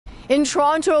In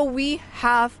Toronto, we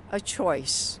have a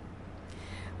choice.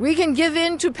 We can give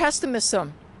in to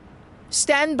pessimism,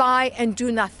 stand by and do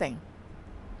nothing.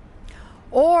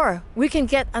 Or we can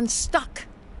get unstuck.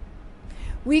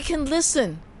 We can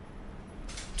listen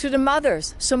to the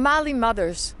mothers, Somali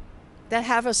mothers, that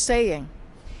have a saying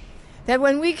that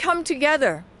when we come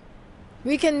together,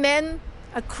 we can mend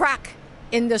a crack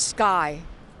in the sky.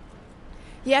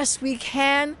 Yes, we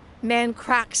can mend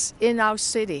cracks in our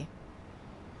city.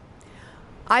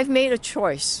 I've made a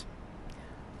choice.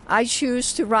 I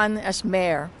choose to run as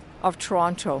mayor of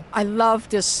Toronto. I love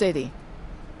this city.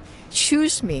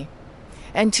 Choose me,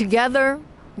 and together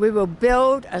we will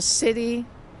build a city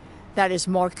that is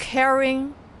more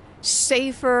caring,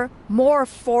 safer, more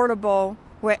affordable,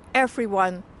 where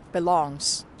everyone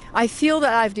belongs. I feel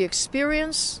that I have the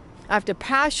experience, I have the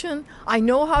passion, I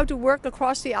know how to work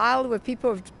across the aisle with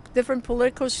people of different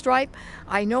political stripe.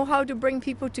 I know how to bring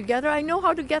people together. I know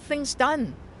how to get things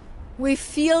done. We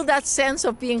feel that sense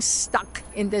of being stuck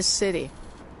in this city.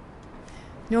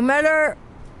 No matter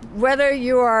whether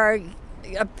you are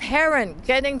a parent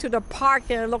getting to the park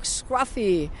and it looks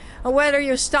scruffy, or whether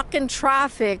you're stuck in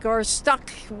traffic or stuck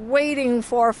waiting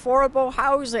for affordable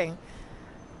housing,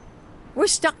 we're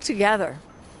stuck together.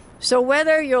 So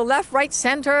whether you're left, right,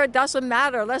 center, it doesn't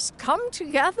matter. Let's come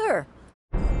together.